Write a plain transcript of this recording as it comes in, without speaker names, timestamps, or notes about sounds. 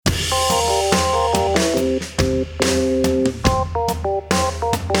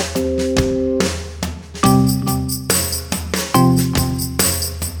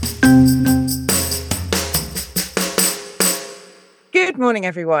morning,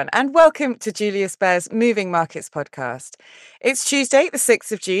 everyone, and welcome to Julius Baer's Moving Markets podcast. It's Tuesday, the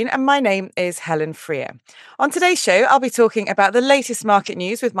 6th of June, and my name is Helen Freer. On today's show, I'll be talking about the latest market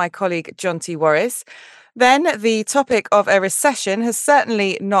news with my colleague Jonti Warris. Then the topic of a recession has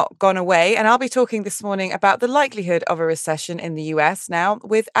certainly not gone away, and I'll be talking this morning about the likelihood of a recession in the US now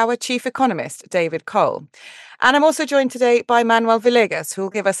with our Chief Economist, David Kohl. And I'm also joined today by Manuel Villegas, who will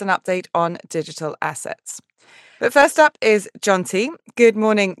give us an update on digital assets. But first up is Jonti. Good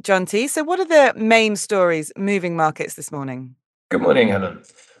morning, Jonti. So what are the main stories moving markets this morning? Good morning, Helen.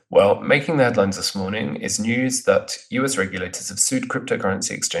 Well, making the headlines this morning is news that US regulators have sued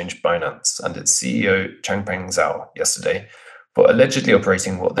cryptocurrency exchange Binance and its CEO Changpeng Zhao yesterday for allegedly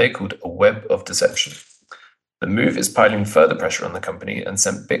operating what they called a web of deception. The move is piling further pressure on the company and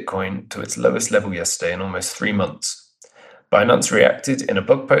sent Bitcoin to its lowest level yesterday in almost 3 months. Binance reacted in a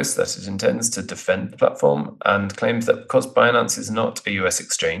blog post that it intends to defend the platform and claims that because Binance is not a US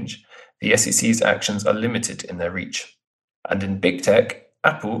exchange, the SEC's actions are limited in their reach. And in big tech,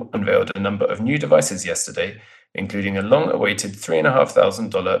 Apple unveiled a number of new devices yesterday, including a long-awaited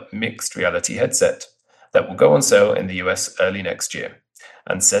 $3,500 mixed reality headset that will go on sale in the US early next year,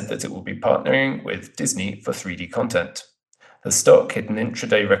 and said that it will be partnering with Disney for 3D content. The stock hit an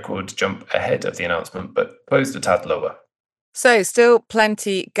intraday record jump ahead of the announcement, but closed a tad lower. So still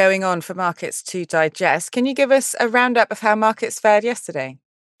plenty going on for markets to digest. Can you give us a roundup of how markets fared yesterday?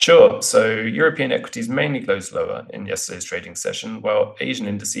 Sure. So European equities mainly closed lower in yesterday's trading session, while Asian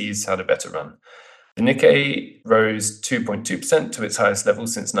indices had a better run. The Nikkei rose 2.2% to its highest level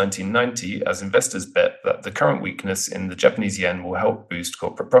since 1990 as investors bet that the current weakness in the Japanese yen will help boost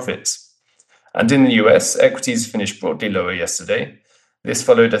corporate profits. And in the US, equities finished broadly lower yesterday. This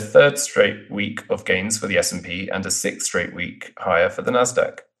followed a third straight week of gains for the S&P and a sixth straight week higher for the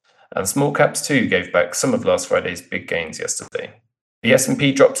Nasdaq. And small caps too gave back some of last Friday's big gains yesterday. The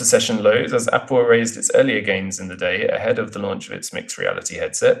S&P dropped to session lows as Apple raised its earlier gains in the day ahead of the launch of its mixed reality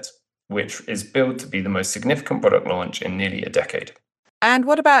headset, which is billed to be the most significant product launch in nearly a decade. And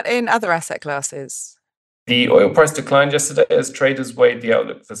what about in other asset classes? The oil price declined yesterday as traders weighed the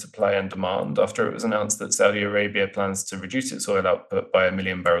outlook for supply and demand after it was announced that Saudi Arabia plans to reduce its oil output by 1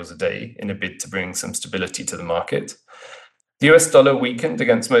 million barrels a day in a bid to bring some stability to the market. The US dollar weakened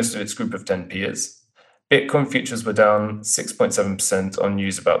against most of its group of 10 peers. Bitcoin futures were down 6.7% on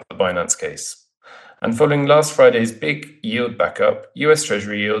news about the Binance case. And following last Friday's big yield backup, US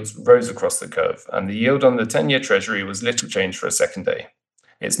Treasury yields rose across the curve, and the yield on the 10-year Treasury was little changed for a second day.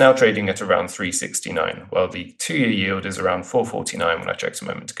 It's now trading at around 369, while the 2-year yield is around 449 when I checked a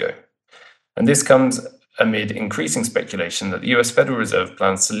moment ago. And this comes amid increasing speculation that the US Federal Reserve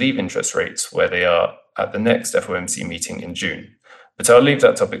plans to leave interest rates where they are at the next FOMC meeting in June. But I'll leave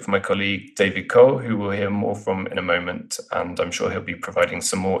that topic for my colleague David Kohl, who we'll hear more from in a moment, and I'm sure he'll be providing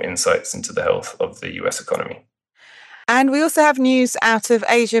some more insights into the health of the US economy. And we also have news out of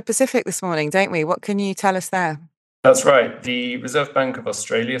Asia Pacific this morning, don't we? What can you tell us there? That's right. The Reserve Bank of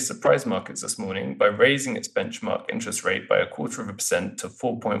Australia surprised markets this morning by raising its benchmark interest rate by 0.25% to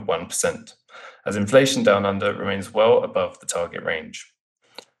 4.1%, as inflation down under remains well above the target range.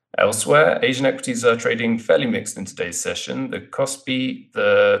 Elsewhere, Asian equities are trading fairly mixed in today's session. The Kospi,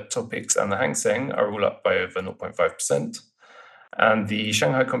 the Topix, and the Hang Seng are all up by over 0.5%. And the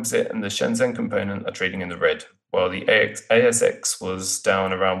Shanghai Composite and the Shenzhen component are trading in the red, while the ASX was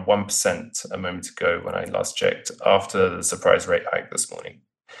down around 1% a moment ago when I last checked, after the surprise rate hike this morning.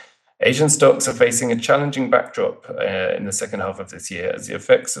 Asian stocks are facing a challenging backdrop in the second half of this year, as the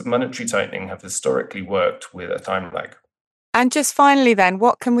effects of monetary tightening have historically worked with a time lag. And just finally then,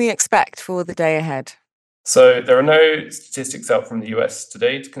 what can we expect for the day ahead? So there are no statistics out from the US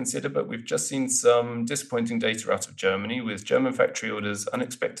today to consider, but we've just seen some disappointing data out of Germany, with German factory orders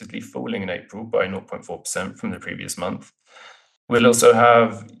unexpectedly falling in April by 0.4% from the previous month. We'll also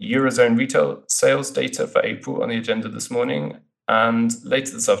have Eurozone retail sales data for April on the agenda this morning. And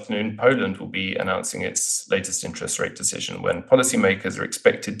later this afternoon, Poland will be announcing its latest interest rate decision, when policymakers are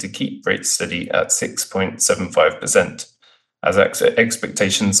expected to keep rates steady at 6.75%, as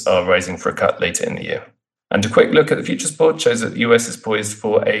expectations are rising for a cut later in the year. And a quick look at the futures board shows that the US is poised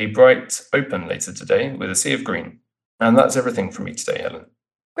for a bright open later today with a sea of green. And that's everything from me today, Helen.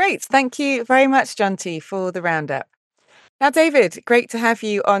 Great. Thank you very much, Jonti, for the roundup. Now, David, great to have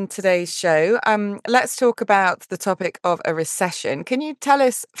you on today's show. Let's talk about the topic of a recession. Can you tell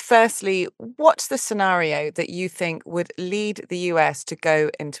us, firstly, what's the scenario that you think would lead the US to go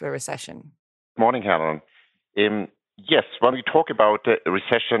into a recession? Morning, Helen. Yes, when we talk about a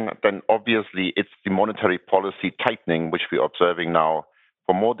recession, then obviously it's the monetary policy tightening, which we're observing now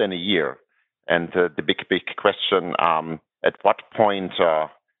for more than a year. And the big question at what point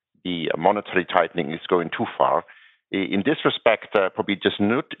the monetary tightening is going too far. In this respect, probably just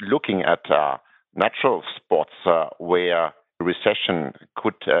looking at natural spots where recession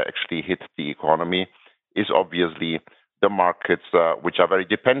could actually hit the economy is obviously the markets which are very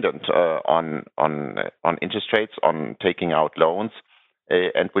dependent on interest rates, on taking out loans,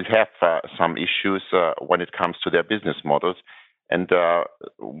 and will have some issues when it comes to their business models. And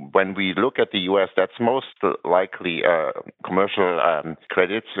when we look at the U.S., that's most likely commercial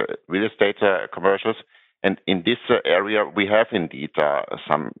credits, real estate commercials. And in this area, we have indeed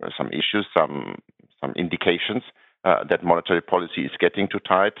some issues, some indications that monetary policy is getting too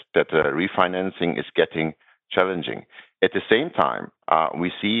tight, that refinancing is getting challenging. At the same time,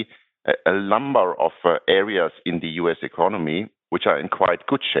 we see a number of areas in the U.S. economy which are in quite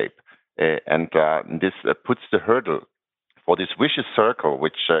good shape. And this puts the hurdle for this vicious circle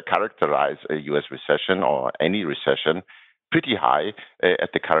which characterize a U.S. recession or any recession pretty high at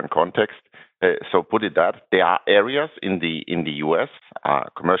the current context. So put it that there are areas in the U.S.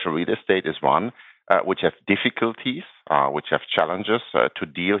 Commercial real estate is one which have difficulties, which have challenges to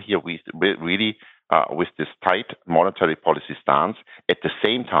deal here with really with this tight monetary policy stance. At the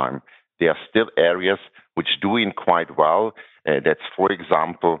same time, there are still areas which doing quite well. That's, for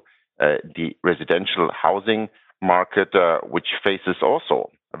example, the residential housing market, which faces also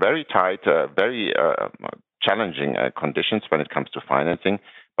very tight, very challenging conditions when it comes to financing,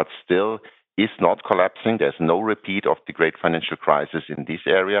 but still is not collapsing. There's no repeat of the great financial crisis in this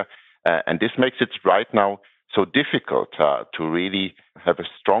area. And this makes it right now so difficult to really have a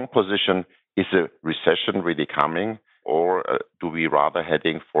strong position. Is a recession really coming, or do we rather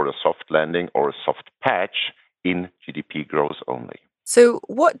heading for a soft landing or a soft patch in GDP growth only? So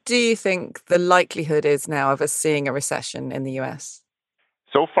what do you think the likelihood is now of us seeing a recession in the US?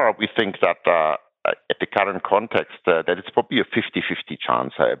 So far, we think that at the current context, that it's probably a 50-50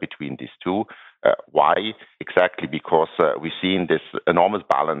 chance between these two. Why? Exactly because we're seeing this enormous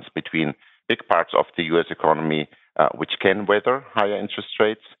balance between big parts of the US economy which can weather higher interest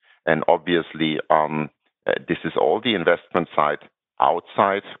rates. And obviously, this is all the investment side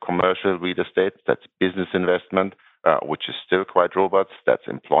outside commercial real estate. That's business investment, which is still quite robust. That's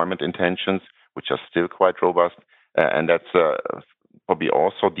employment intentions, which are still quite robust. And that's probably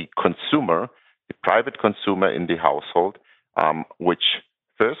also the consumer, the private consumer in the household, which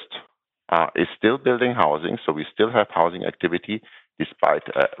first is still building housing. So we still have housing activity despite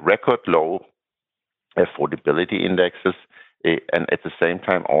record low affordability indexes. And at the same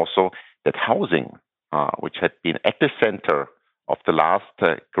time also that housing, which had been at the center of the last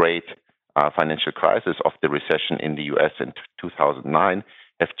great financial crisis of the recession in the US in 2009,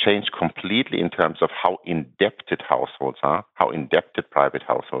 have changed completely in terms of how indebted households are, how indebted private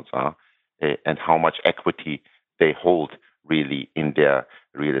households are, and how much equity they hold really in their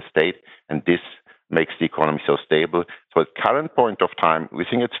real estate. And this makes the economy so stable. So at current point of time, we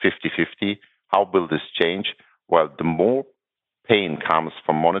think it's 50-50. How will this change? Well, the more pain comes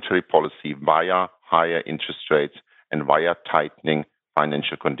from monetary policy via higher interest rates and via tightening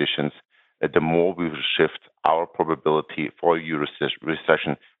financial conditions, the more we will shift our probability for a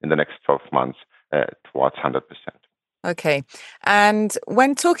recession in the next 12 months towards 100%. Okay. And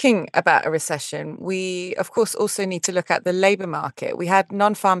when talking about a recession, we, of course, also need to look at the labour market. We had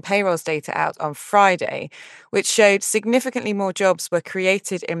non-farm payrolls data out on Friday, which showed significantly more jobs were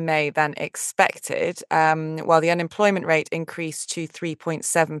created in May than expected, while the unemployment rate increased to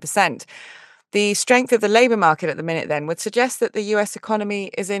 3.7%. The strength of the labour market at the minute then would suggest that the US economy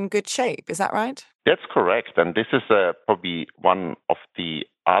is in good shape. Is that right? That's correct. And this is probably one of the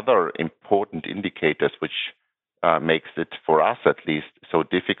other important indicators which makes it, for us at least, so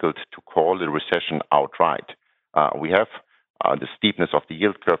difficult to call the recession outright. We have the steepness of the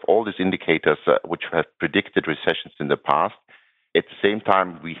yield curve, all these indicators which have predicted recessions in the past. At the same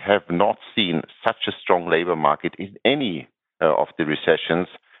time, we have not seen such a strong labor market in any of the recessions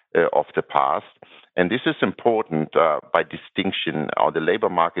of the past. And this is important by distinction. The labor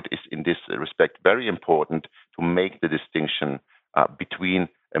market is in this respect very important to make the distinction between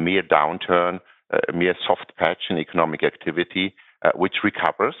a mere downturn, a mere soft patch in economic activity, which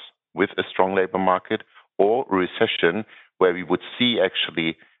recovers with a strong labor market, or recession, where we would see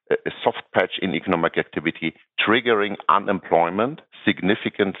actually a soft patch in economic activity triggering unemployment,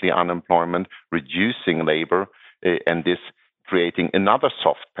 significantly unemployment, reducing labor, and this creating another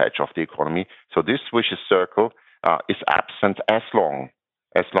soft patch of the economy. So this vicious circle is absent as long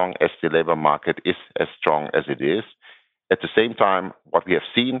as the labor market is as strong as it is. At the same time, what we have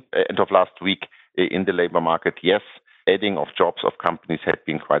seen end of last week in the labor market, yes, adding of jobs of companies had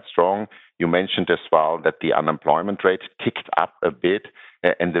been quite strong. You mentioned as well that the unemployment rate ticked up a bit,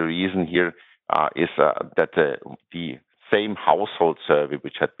 and the reason here is that the same household survey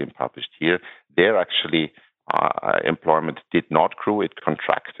which had been published here, there actually employment did not grow, it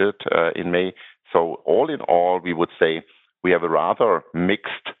contracted in May. So all in all, we would say we have a rather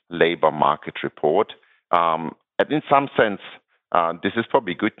mixed labor market report. And in some sense, this is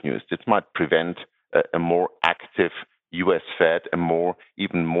probably good news. This might prevent a more active US Fed,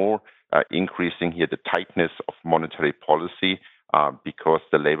 even more increasing here the tightness of monetary policy because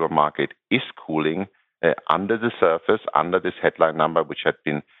the labor market is cooling under the surface, under this headline number, which had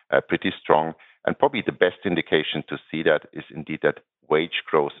been pretty strong. And probably the best indication to see that is indeed that wage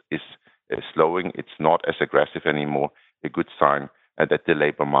growth is slowing. It's not as aggressive anymore. A good sign that the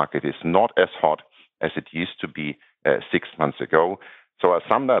labor market is not as hot as it used to be 6 months ago. So I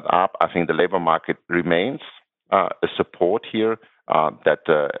sum that up. I think the labor market remains a support here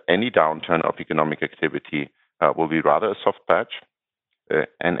that any downturn of economic activity will be rather a soft patch.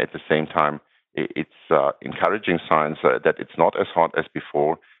 And at the same time, it's encouraging signs that it's not as hot as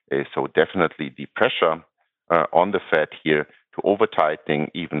before. So definitely the pressure on the Fed here to over-tightening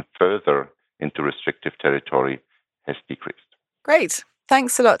even further into restrictive territory has decreased. Great.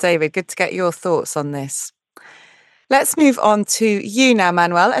 Thanks a lot, David. Good to get your thoughts on this. Let's move on to you now,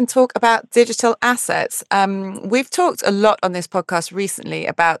 Manuel, and talk about digital assets. We've talked a lot on this podcast recently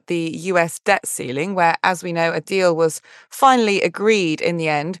about the US debt ceiling, where, as we know, a deal was finally agreed in the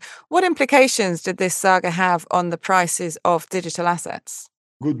end. What implications did this saga have on the prices of digital assets?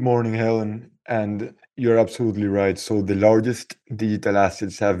 Good morning, Helen. And you're absolutely right. So the largest digital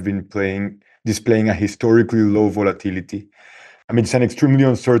assets have been displaying a historically low volatility amidst an extremely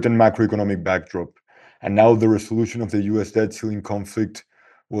uncertain macroeconomic backdrop. And now the resolution of the US debt ceiling conflict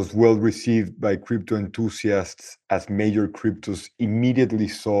was well received by crypto enthusiasts as major cryptos immediately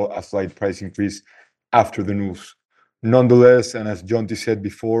saw a slight price increase after the news. Nonetheless, and as Jonti said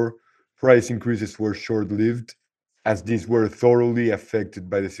before, price increases were short-lived as these were thoroughly affected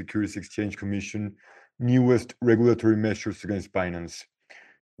by the Securities Exchange Commission newest regulatory measures against Binance.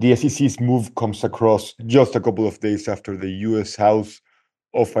 The SEC's move comes across just a couple of days after the US House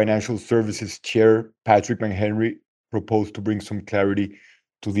of Financial Services Chair Patrick McHenry proposed to bring some clarity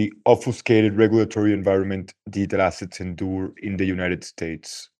to the obfuscated regulatory environment digital assets endure in the United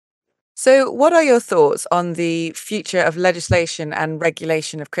States. So what are your thoughts on the future of legislation and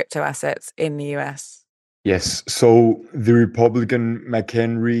regulation of crypto assets in the US? Yes, so the Republican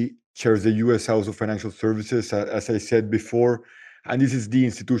McHenry chairs the US House of Financial Services, as I said before, and this is the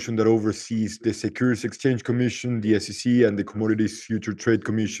institution that oversees the Securities Exchange Commission, the SEC, and the Commodities Future Trade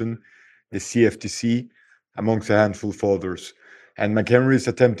Commission, the CFTC, amongst a handful of others. And McHenry is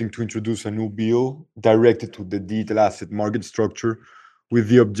attempting to introduce a new bill directed to the digital asset market structure with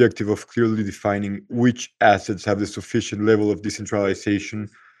the objective of clearly defining which assets have the sufficient level of decentralization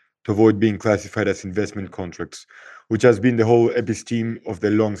to avoid being classified as investment contracts, which has been the whole episteme of the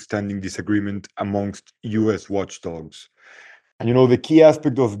long-standing disagreement amongst US watchdogs. And the key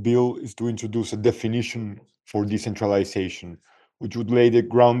aspect of the bill is to introduce a definition for decentralization, which would lay the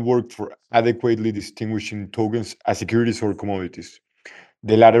groundwork for adequately distinguishing tokens as securities or commodities,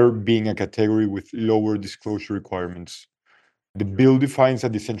 the latter being a category with lower disclosure requirements. The bill defines a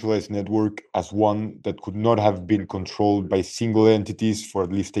decentralized network as one that could not have been controlled by single entities for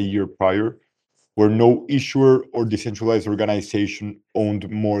at least a year prior, where no issuer or decentralized organization owned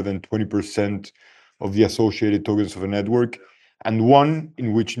more than 20% of the associated tokens of a network, and one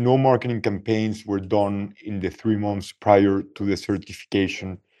in which no marketing campaigns were done in the 3 months prior to the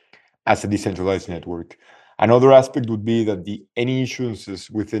certification as a decentralized network. Another aspect would be that any issuances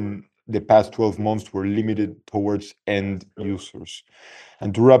within the past 12 months were limited towards end users.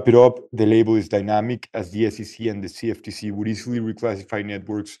 And to wrap it up, the label is dynamic as the SEC and the CFTC would easily reclassify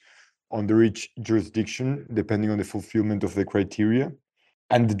networks under each jurisdiction, depending on the fulfillment of the criteria.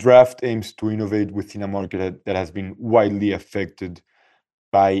 And the draft aims to innovate within a market that has been widely affected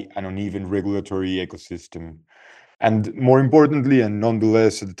by an uneven regulatory ecosystem. And more importantly, and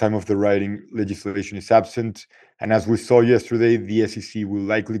nonetheless, at the time of the writing, legislation is absent. And as we saw yesterday, the SEC will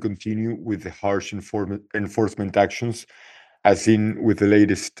likely continue with the harsh enforcement actions, as in with the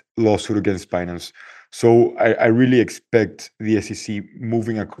latest lawsuit against Binance. So I really expect the SEC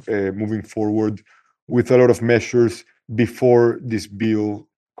moving forward with a lot of measures before this bill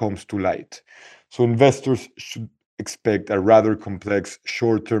comes to light. So investors should expect a rather complex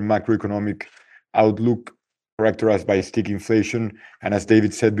short-term macroeconomic outlook characterized by sticky inflation, and as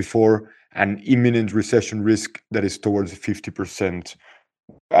David said before, an imminent recession risk that is towards 50%,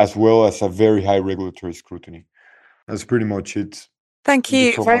 as well as a very high regulatory scrutiny. That's pretty much it. Thank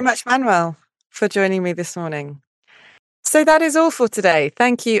you so very much, Manuel, for joining me this morning. So that is all for today.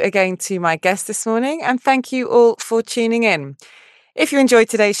 Thank you again to my guest this morning, and thank you all for tuning in. If you enjoyed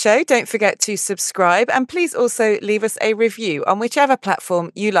today's show, don't forget to subscribe, and please also leave us a review on whichever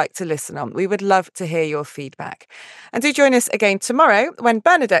platform you like to listen on. We would love to hear your feedback. And do join us again tomorrow when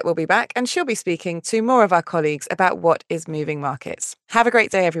Bernadette will be back, and she'll be speaking to more of our colleagues about what is moving markets. Have a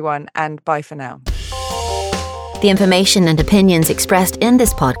great day, everyone, and bye for now. The information and opinions expressed in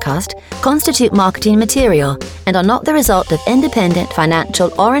this podcast constitute marketing material and are not the result of independent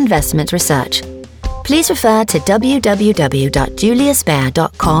financial or investment research. Please refer to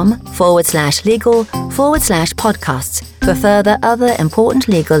www.juliusbaer.com/legal/podcasts for further other important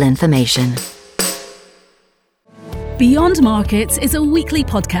legal information. Beyond Markets is a weekly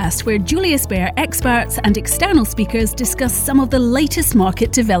podcast where Julius Baer experts and external speakers discuss some of the latest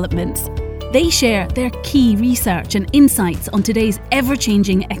market developments. They share their key research and insights on today's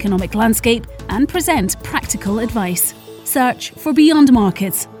ever-changing economic landscape and present practical advice. Search for Beyond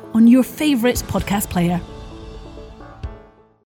Markets on your favourite podcast player.